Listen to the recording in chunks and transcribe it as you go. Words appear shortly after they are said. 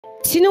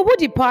Tinubu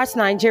departs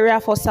Nigeria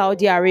for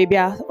Saudi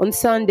Arabia on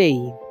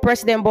Sunday.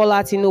 President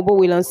Bola Tinubu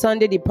will on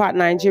Sunday depart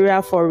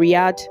Nigeria for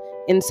Riyadh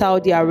in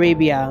Saudi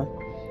Arabia.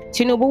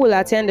 Tinubu will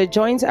attend the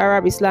Joint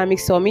Arab Islamic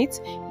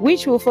Summit,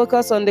 which will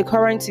focus on the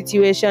current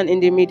situation in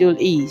the Middle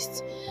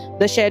East.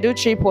 The scheduled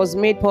trip was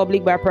made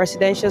public by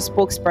presidential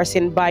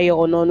spokesperson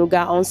Bayo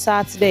Ononuga on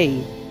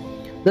Saturday.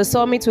 The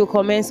summit will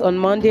commence on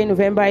Monday,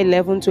 November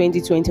 11,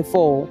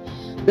 2024.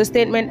 The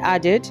statement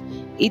added,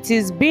 "It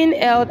is being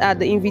held at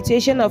the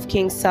invitation of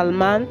King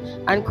Salman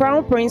and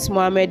Crown Prince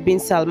Mohammed bin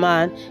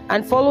Salman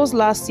and follows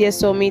last year's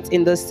summit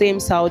in the same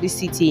Saudi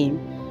city."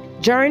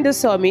 During the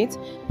summit,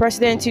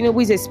 President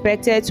Tinubu is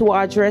expected to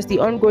address the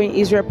ongoing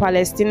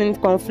Israel-Palestinian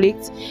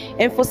conflict,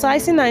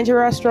 emphasizing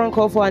Nigeria's strong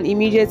call for an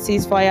immediate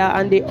ceasefire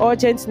and the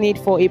urgent need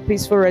for a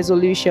peaceful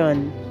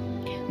resolution.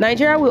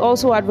 Nigeria will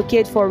also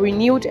advocate for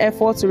renewed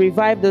efforts to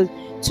revive the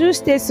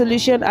two-state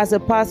solution as a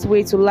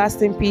pathway to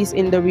lasting peace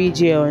in the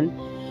region.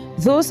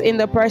 Those in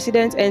the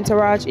president's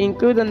entourage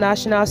include the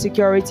National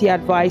Security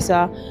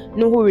Advisor,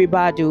 Nuhu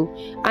Ribadu,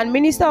 and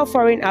Minister of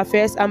Foreign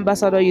Affairs,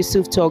 Ambassador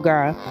Yusuf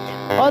Togar.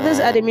 Others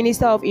are the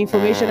Minister of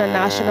Information and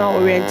National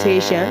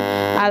Orientation,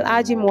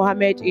 Alhaji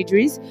Mohammed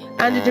Idris,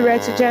 and the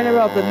Director General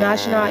of the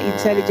National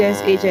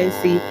Intelligence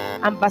Agency,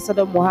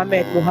 Ambassador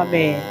Mohammed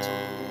Mohammed.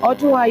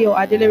 Odunayo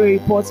Adelere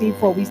reporting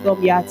for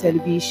Wisdom Yard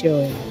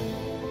Television.